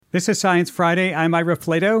This is Science Friday. I'm Ira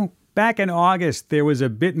Flato. Back in August, there was a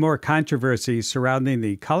bit more controversy surrounding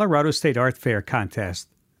the Colorado State Art Fair contest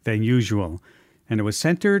than usual, and it was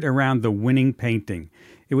centered around the winning painting.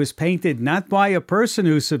 It was painted not by a person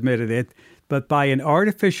who submitted it, but by an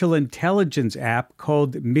artificial intelligence app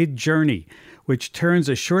called Midjourney, which turns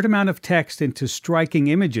a short amount of text into striking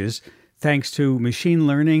images thanks to machine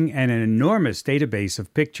learning and an enormous database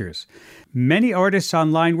of pictures. Many artists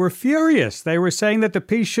online were furious. They were saying that the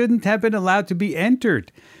piece shouldn't have been allowed to be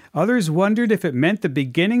entered. Others wondered if it meant the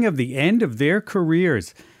beginning of the end of their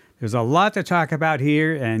careers. There's a lot to talk about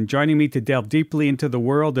here, and joining me to delve deeply into the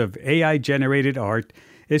world of AI-generated art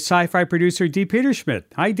is sci-fi producer Dee Peterschmidt.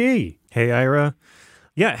 Hi, Dee. Hey, Ira.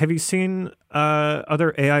 Yeah, have you seen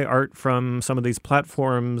other AI art from some of these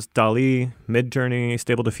platforms, DALL-E, Midjourney,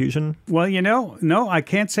 Stable Diffusion? Well, no, I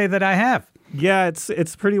can't say that I have. Yeah,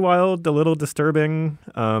 it's pretty wild, a little disturbing.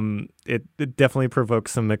 It definitely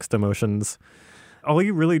provokes some mixed emotions. All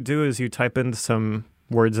you really do is you type in some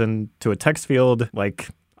words into a text field like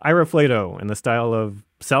Ira Flato in the style of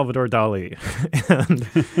Salvador Dali,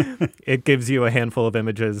 and it gives you a handful of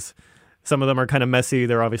images. Some of them are kind of messy.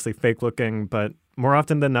 They're obviously fake looking, but more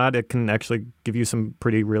often than not, it can actually give you some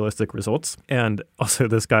pretty realistic results. And also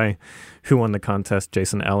this guy who won the contest,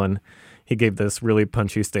 Jason Allen, he gave this really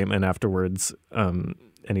punchy statement afterwards. And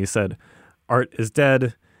he said, "Art is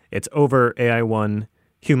dead. It's over. AI won.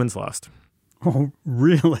 Humans lost." Oh,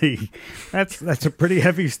 really? That's a pretty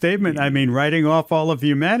heavy statement. I mean, writing off all of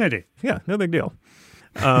humanity. Yeah, no big deal.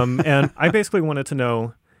 And I basically wanted to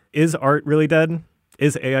know, is art really dead?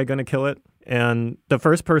 Is AI going to kill it? And the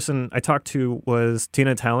first person I talked to was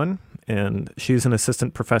Tina Talon, and she's an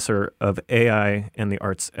assistant professor of AI and the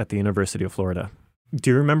arts at the University of Florida. Do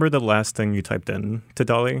you remember the last thing you typed in to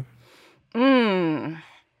DALL-E?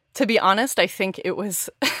 To be honest, I think it was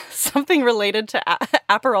something related to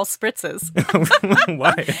Aperol spritzes.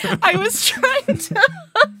 Why? I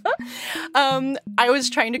was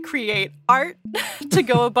trying to create art to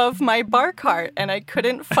go above my bar cart, and I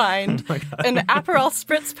couldn't find an Aperol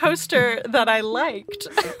spritz poster that I liked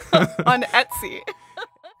on Etsy.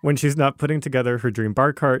 When she's not putting together her dream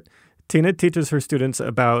bar cart, Tina teaches her students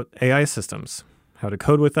about AI systems, how to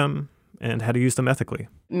code with them, and how to use them ethically.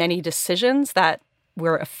 Many decisions that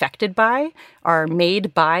we're affected by are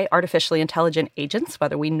made by artificially intelligent agents,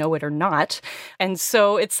 whether we know it or not. And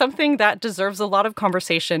so it's something that deserves a lot of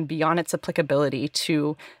conversation beyond its applicability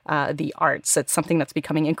to the arts. It's something that's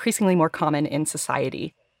becoming increasingly more common in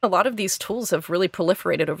society. A lot of these tools have really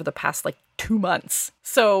proliferated over the past 2 months.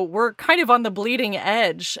 So we're kind of on the bleeding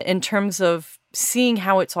edge in terms of seeing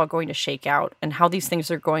how it's all going to shake out and how these things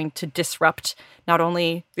are going to disrupt not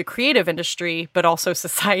only the creative industry, but also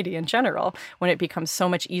society in general, when it becomes so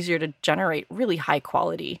much easier to generate really high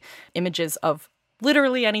quality images of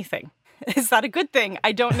literally anything. Is that a good thing?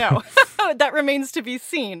 I don't know. That remains to be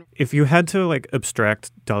seen. If you had to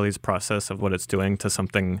abstract DALL-E's process of what it's doing to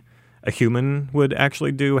something a human would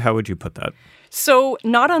actually do, how would you put that? So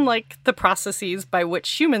not unlike the processes by which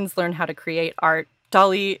humans learn how to create art,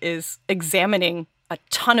 DALL-E is examining a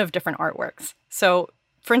ton of different artworks. So,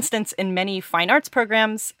 for instance, in many fine arts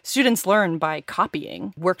programs, students learn by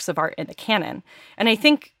copying works of art in the canon. And I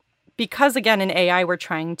think because, again, in AI, we're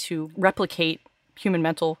trying to replicate human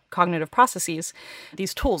mental cognitive processes,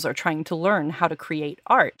 these tools are trying to learn how to create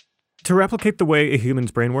art. To replicate the way a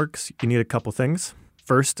human's brain works, you need a couple things.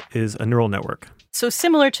 First is a neural network. So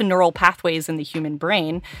similar to neural pathways in the human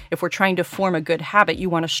brain, if we're trying to form a good habit, you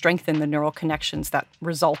want to strengthen the neural connections that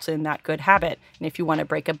result in that good habit. And if you want to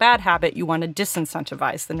break a bad habit, you want to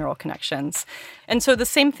disincentivize the neural connections. And so the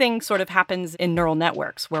same thing sort of happens in neural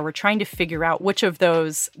networks, where we're trying to figure out which of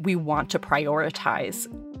those we want to prioritize.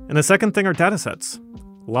 And the second thing are data sets.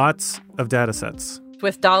 Lots of data sets.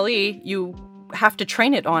 With DALL-E, you have to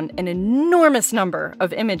train it on an enormous number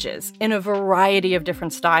of images in a variety of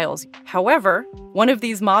different styles. However, one of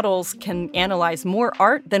these models can analyze more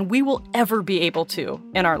art than we will ever be able to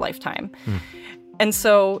in our lifetime. And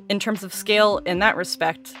so in terms of scale, in that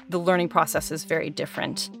respect, the learning process is very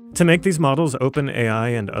different. To make these models,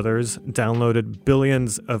 OpenAI and others downloaded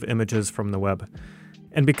billions of images from the web.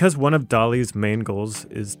 And because one of DALL-E's main goals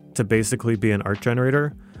is to basically be an art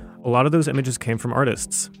generator, a lot of those images came from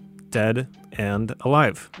artists, dead and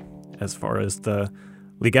alive. As far as the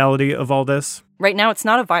legality of all this, right now, it's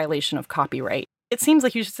not a violation of copyright. It seems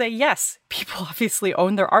like you should say, yes, people obviously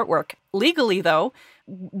own their artwork. Legally, though,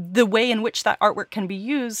 the way in which that artwork can be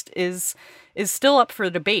used is still up for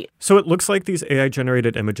debate. So it looks like these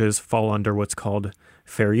AI-generated images fall under what's called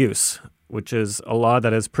fair use, which is a law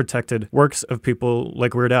that has protected works of people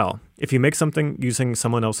like Weird Al. If you make something using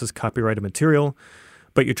someone else's copyrighted material,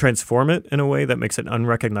 but you transform it in a way that makes it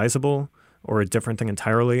unrecognizable or a different thing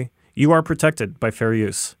entirely, you are protected by fair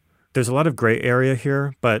use. There's a lot of gray area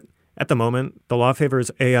here, but at the moment, the law favors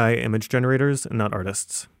AI image generators and not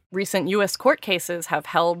artists. Recent U.S. court cases have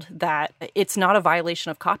held that it's not a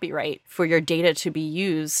violation of copyright for your data to be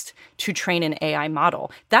used to train an AI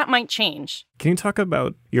model. That might change. Can you talk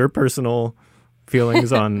about your personal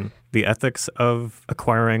feelings on the ethics of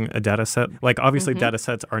acquiring a data set? Like, obviously, data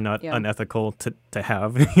sets are not unethical to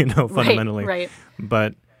have, fundamentally. Right.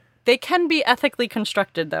 But they can be ethically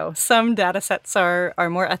constructed, though. Some data sets are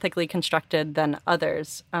more ethically constructed than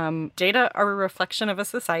others. Data are a reflection of a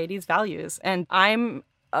society's values. And I'm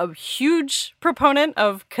a huge proponent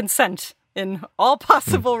of consent in all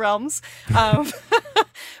possible realms,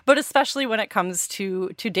 but especially when it comes to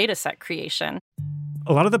data set creation.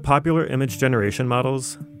 A lot of the popular image generation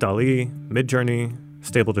models, DALL-E, Midjourney,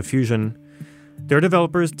 Stable Diffusion, their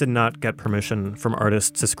developers did not get permission from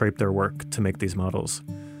artists to scrape their work to make these models.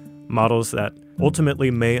 Models that ultimately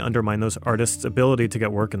may undermine those artists' ability to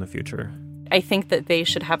get work in the future. I think that they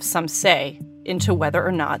should have some say into whether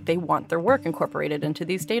or not they want their work incorporated into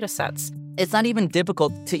these data sets. It's not even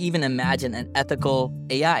difficult to even imagine an ethical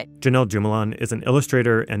AI. Janelle Jumalan is an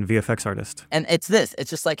illustrator and VFX artist. And it's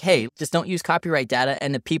just like, hey, just don't use copyright data.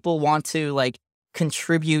 And if people want to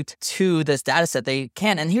contribute to this data set, they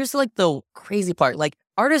can. And here's the crazy part.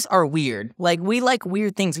 Artists are weird. We like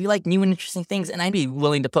weird things. We like new and interesting things. And I'd be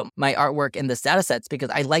willing to put my artwork in this data sets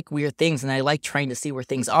because I like weird things and I like trying to see where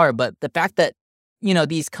things are. But the fact that,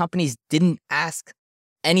 these companies didn't ask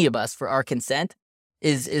any of us for our consent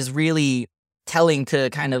is really telling to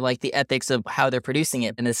kind of the ethics of how they're producing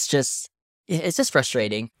it. And it's just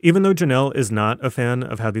frustrating. Even though Janelle is not a fan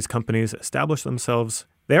of how these companies establish themselves,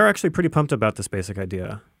 they are actually pretty pumped about this basic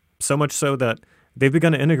idea. So much so that they've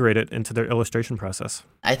begun to integrate it into their illustration process.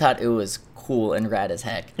 I thought it was cool and rad as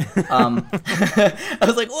heck. I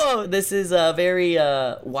was like, whoa, this is very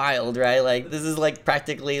wild, right? This is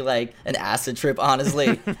practically an acid trip,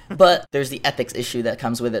 honestly. But there's the ethics issue that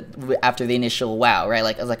comes with it after the initial wow, right?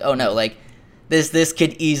 I was like, oh no, this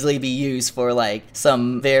could easily be used for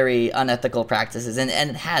some very unethical practices, and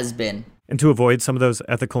it has been. And to avoid some of those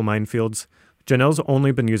ethical minefields, Janelle's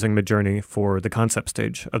only been using Midjourney for the concept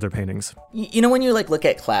stage of their paintings. When you look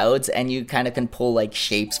at clouds and you kind of can pull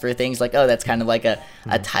shapes for things oh, that's kind of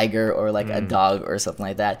a tiger or a dog or something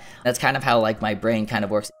like that. That's kind of how my brain kind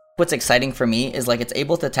of works. What's exciting for me is it's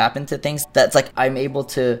able to tap into things that's I'm able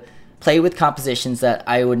to play with compositions that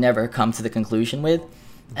I would never come to the conclusion with,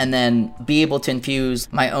 and then be able to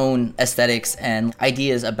infuse my own aesthetics and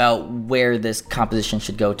ideas about where this composition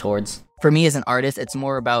should go towards. For me as an artist, it's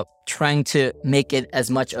more about trying to make it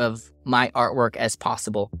as much of my artwork as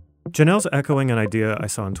possible. Janelle's echoing an idea I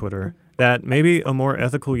saw on Twitter that maybe a more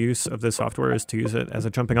ethical use of this software is to use it as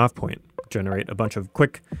a jumping off point, generate a bunch of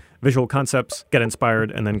quick visual concepts, get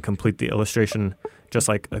inspired, and then complete the illustration just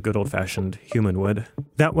like a good old-fashioned human would.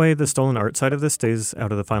 That way, the stolen art side of this stays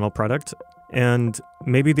out of the final product, and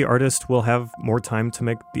maybe the artist will have more time to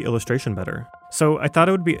make the illustration better. So I thought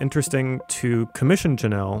it would be interesting to commission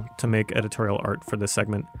Janelle to make editorial art for this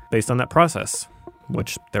segment based on that process,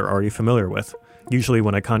 which they're already familiar with. Usually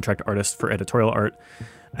when I contract artists for editorial art,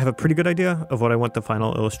 I have a pretty good idea of what I want the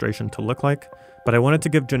final illustration to look like, but I wanted to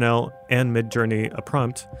give Janelle and Midjourney a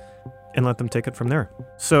prompt and let them take it from there.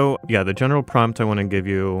 So yeah, the general prompt I want to give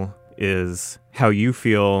you is how you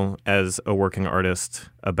feel as a working artist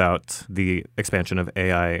about the expansion of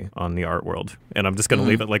AI on the art world. And I'm just going to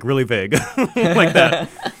leave it really vague, like that.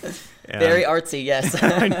 Very artsy, yes.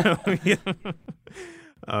 I know. Yeah.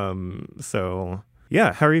 So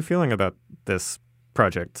yeah, how are you feeling about this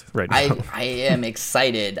project right now? I am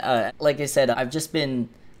excited. Like I said, I've just been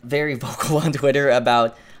very vocal on Twitter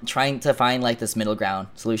about trying to find this middle ground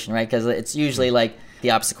solution, right? Because it's usually the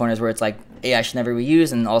opposite corners where it's AI should never be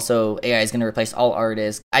used, and also AI is going to replace all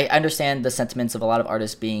artists. I understand the sentiments of a lot of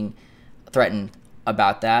artists being threatened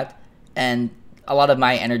about that, and a lot of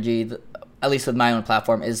my energy, at least with my own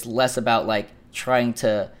platform, is less about trying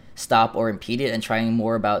to stop or impede it and trying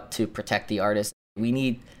more about to protect the artist. We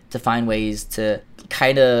need to find ways to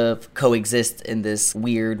kind of coexist in this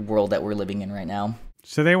weird world that we're living in right now.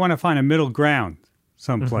 So they want to find a middle ground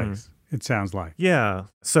someplace, it sounds like. Yeah.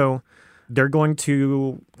 So they're going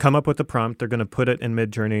to come up with a prompt. They're going to put it in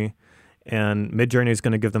Midjourney, and Midjourney is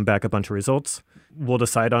going to give them back a bunch of results. We'll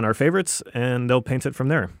decide on our favorites, and they'll paint it from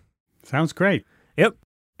there. Sounds great. Yep.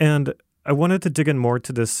 And I wanted to dig in more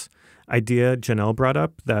to this idea Janelle brought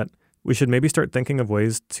up, that we should maybe start thinking of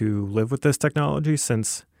ways to live with this technology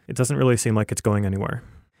since it doesn't really seem like it's going anywhere.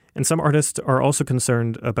 And some artists are also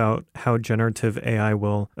concerned about how generative AI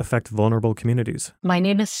will affect vulnerable communities. My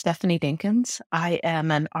name is Stephanie Dinkins. I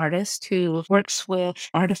am an artist who works with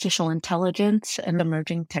artificial intelligence and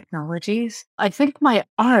emerging technologies. I think my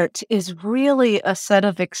art is really a set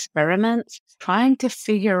of experiments trying to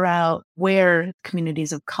figure out where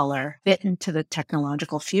communities of color fit into the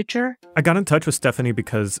technological future. I got in touch with Stephanie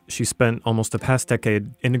because she spent almost the past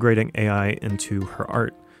decade integrating AI into her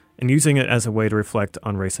art and using it as a way to reflect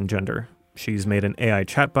on race and gender. She's made an AI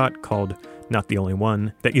chatbot called Not the Only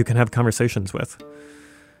One that you can have conversations with.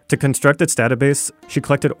 To construct its database, she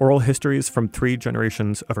collected oral histories from 3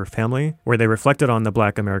 generations of her family where they reflected on the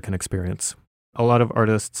Black American experience. A lot of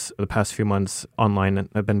artists the past few months online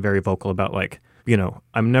have been very vocal about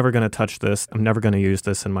I'm never going to touch this. I'm never going to use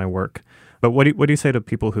this in my work. But what do you say to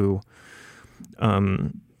people who,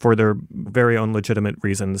 for their very own legitimate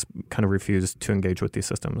reasons, kind of refuse to engage with these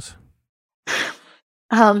systems?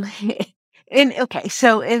 In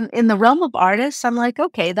the realm of artists, I'm like,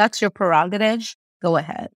 okay, that's your prerogative. Go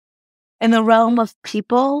ahead. In the realm of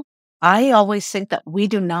people, I always think that we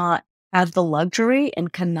do not have the luxury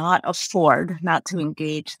and cannot afford not to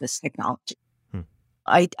engage this technology.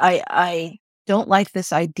 I don't like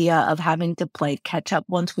this idea of having to play catch up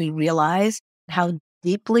once we realize how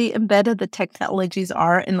deeply embedded the technologies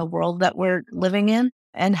are in the world that we're living in,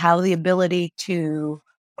 and how the ability to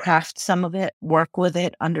craft some of it, work with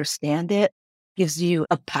it, understand it, gives you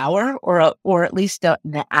a power or at least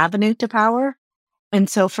an avenue to power. And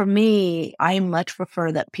so for me, I much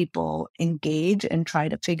prefer that people engage and try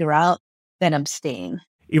to figure out than abstain.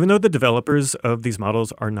 Even though the developers of these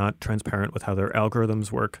models are not transparent with how their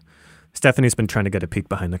algorithms work, Stephanie's been trying to get a peek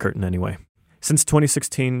behind the curtain anyway. Since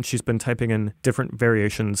 2016, she's been typing in different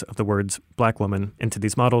variations of the words Black woman into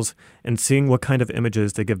these models and seeing what kind of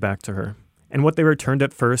images they give back to her. And what they returned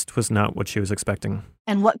at first was not what she was expecting.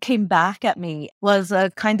 And what came back at me was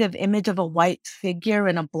a kind of image of a white figure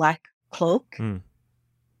in a black cloak.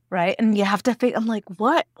 Right? And you have to think, I'm like,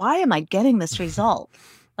 what? Why am I getting this result?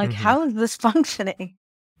 Like, how is this functioning?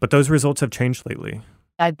 But those results have changed lately.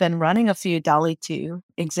 I've been running a few DALL-E 2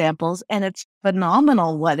 examples, and it's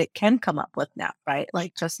phenomenal what it can come up with now, right?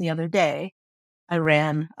 Like just the other day, I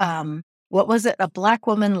ran, what was it? A Black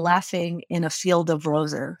woman laughing in a field of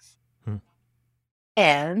roses.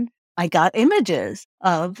 And I got images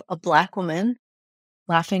of a Black woman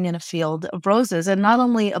laughing in a field of roses. And not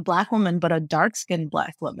only a Black woman, but a dark-skinned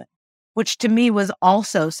Black woman, which to me was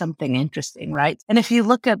also something interesting, right? And if you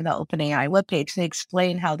look at the OpenAI webpage, they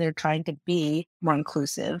explain how they're trying to be more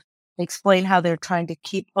inclusive. They explain how they're trying to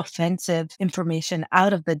keep offensive information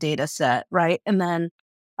out of the data set, right? And then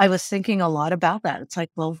I was thinking a lot about that. It's like,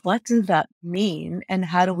 well, what does that mean? And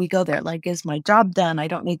how do we go there? Like, is my job done? I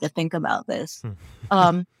don't need to think about this.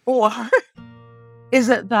 Or is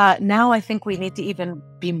it that now I think we need to even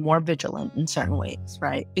be more vigilant in certain ways,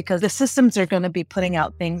 right? Because the systems are going to be putting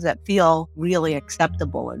out things that feel really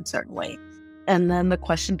acceptable in certain ways. And then the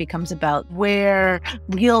question becomes about where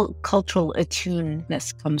real cultural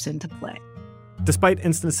attunedness comes into play. Despite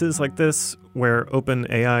instances like this, where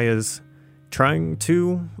OpenAI is trying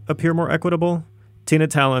to appear more equitable, Tina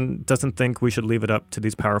Talon doesn't think we should leave it up to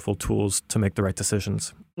these powerful tools to make the right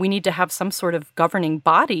decisions. We need to have some sort of governing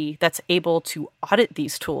body that's able to audit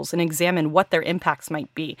these tools and examine what their impacts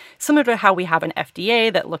might be. Similar to how we have an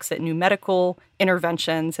FDA that looks at new medical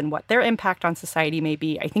interventions and what their impact on society may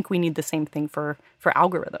be, I think we need the same thing for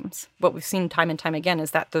algorithms. What we've seen time and time again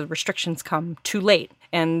is that the restrictions come too late,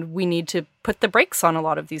 and we need to put the brakes on a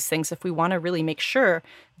lot of these things if we want to really make sure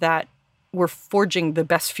that we're forging the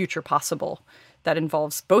best future possible that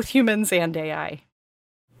involves both humans and AI.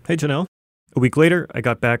 Hey, Janelle. A week later, I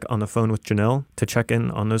got back on the phone with Janelle to check in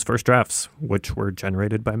on those first drafts, which were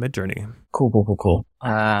generated by Midjourney. Cool.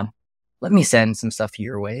 Let me send some stuff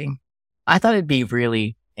your way. I thought it'd be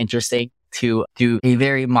really interesting to do a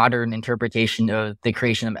very modern interpretation of the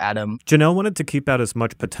creation of Adam. Janelle wanted to keep out as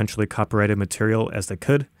much potentially copyrighted material as they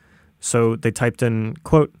could, so they typed in,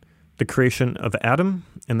 quote, the creation of Adam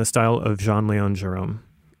in the style of Jean-Léon Gérôme.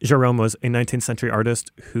 Gérôme was a 19th century artist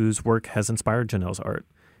whose work has inspired Janelle's art.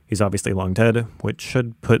 He's obviously long dead, which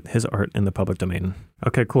should put his art in the public domain.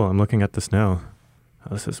 Okay, cool. I'm looking at this now.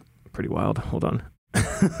 Oh, this is pretty wild. Hold on.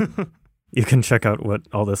 You can check out what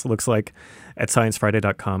all this looks like at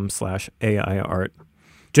sciencefriday.com/AIart.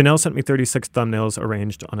 Janelle sent me 36 thumbnails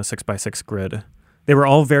arranged on a 6x6 grid. They were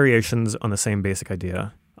all variations on the same basic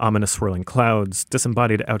idea. Ominous swirling clouds,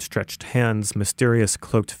 disembodied outstretched hands, mysterious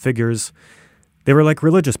cloaked figures. They were like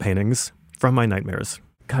religious paintings from my nightmares.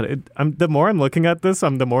 God, the more I'm looking at this,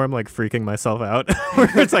 the more I'm like freaking myself out.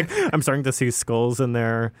 Where it's like I'm starting to see skulls in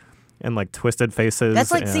there, and like twisted faces.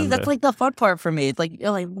 That's like, and, see, that's like the fun part for me. It's like,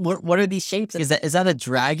 you're like, what are these shapes? Is that a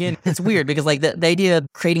dragon? It's weird because like the idea of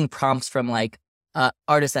creating prompts from like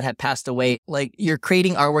artists that had passed away, like you're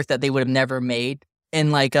creating artwork that they would have never made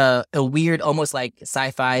in like a weird, almost like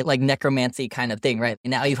sci-fi, like necromancy kind of thing, right?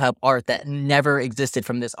 And now you have art that never existed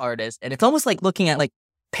from this artist. And it's almost like looking at like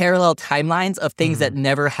parallel timelines of things that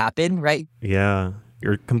never happened, right? Yeah.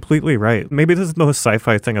 You're completely right. Maybe this is the most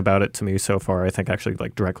sci-fi thing about it to me so far. I think actually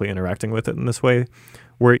like directly interacting with it in this way,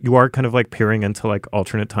 where you are kind of like peering into like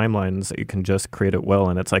alternate timelines that you can just create it well.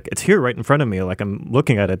 And it's like, it's here right in front of me. Like I'm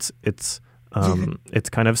looking at it. It's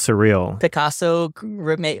kind of surreal. Picasso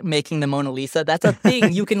making the Mona Lisa. That's a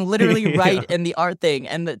thing you can literally write in the art thing.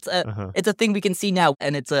 And it's a thing we can see now.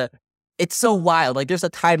 And it's so wild. Like there's a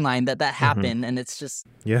timeline that happened and it's just.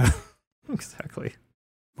 Yeah, exactly.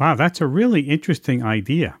 Wow, that's a really interesting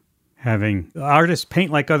idea, having artists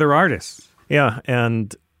paint like other artists. Yeah,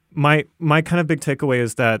 and my kind of big takeaway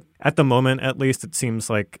is that at the moment, at least, it seems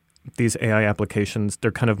like these AI applications,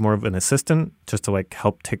 they're kind of more of an assistant just to like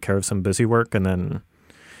help take care of some busy work, and then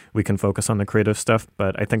we can focus on the creative stuff.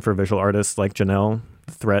 But I think for visual artists like Janelle,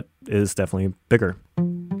 the threat is definitely bigger.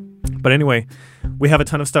 But anyway, we have a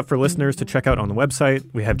ton of stuff for listeners to check out on the website.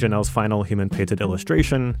 We have Janelle's final human-painted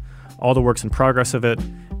illustration, all the works in progress of it.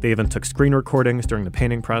 They even took screen recordings during the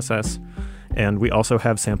painting process. And we also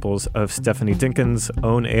have samples of Stephanie Dinkin's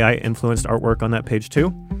own AI-influenced artwork on that page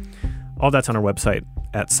too. All that's on our website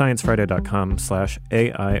at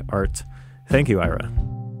sciencefriday.com/AI art. Thank you, Ira.